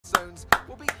zones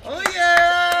will be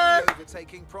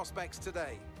overtaking prospects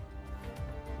today.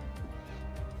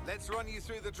 Let's run you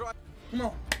through the drive. Come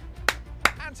on.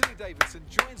 Anthony Davidson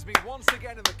joins me once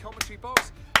again in the commentary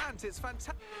box, and it's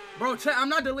fantastic. Bro, I'm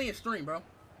not deleting stream, bro.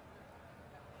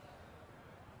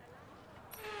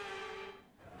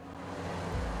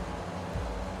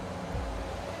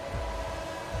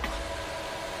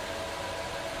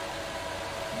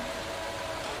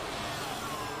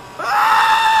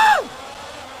 Ah!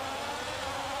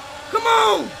 Come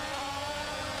on!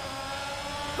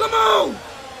 Come on!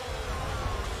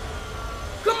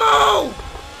 Come on!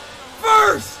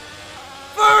 First!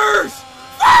 First!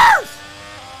 First!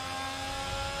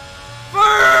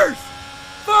 First!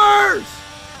 First!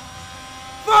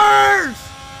 First!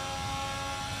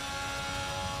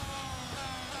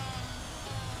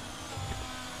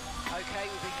 Okay,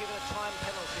 we've been given a time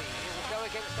penalty. It will go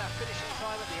against our finishing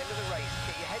time at the end of the race.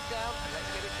 Get your head down and let's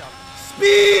get it done.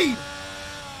 Speed!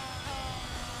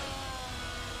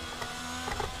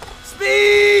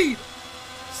 Speed!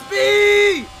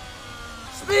 Speed!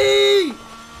 Speed!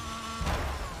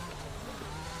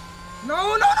 No,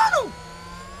 no, no, no!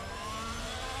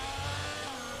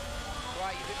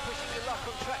 Right, you've been pushing your luck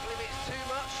on track limits too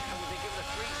much, and we've been given a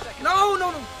 3-second... No, no,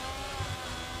 no!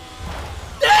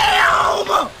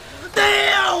 Damn!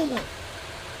 Damn!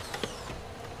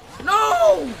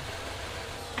 No!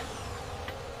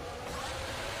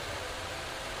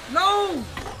 No!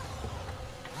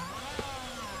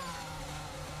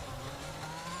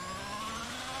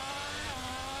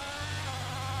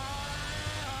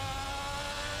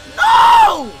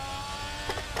 No!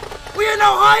 We're in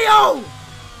Ohio!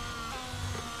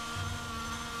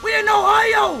 We're in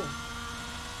Ohio!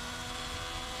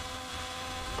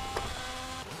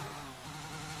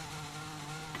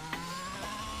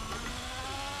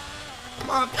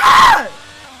 My God!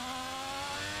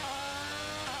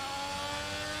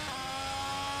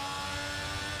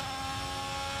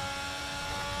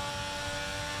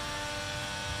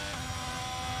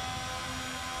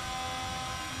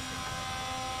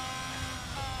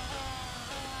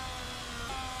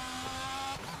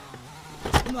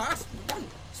 No, I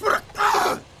swear to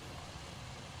God!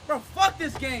 Bro, fuck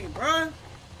this game, bro.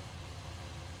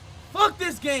 Fuck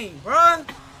this game, bro.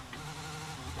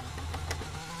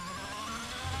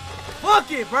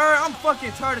 Fuck it, bro. I'm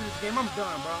fucking tired of this game. I'm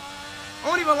done, bro. I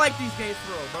don't even like these games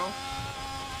for real, bro.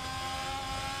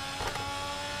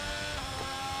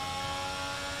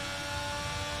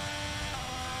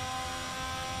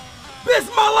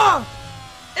 Bismillah!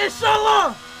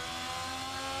 Inshallah!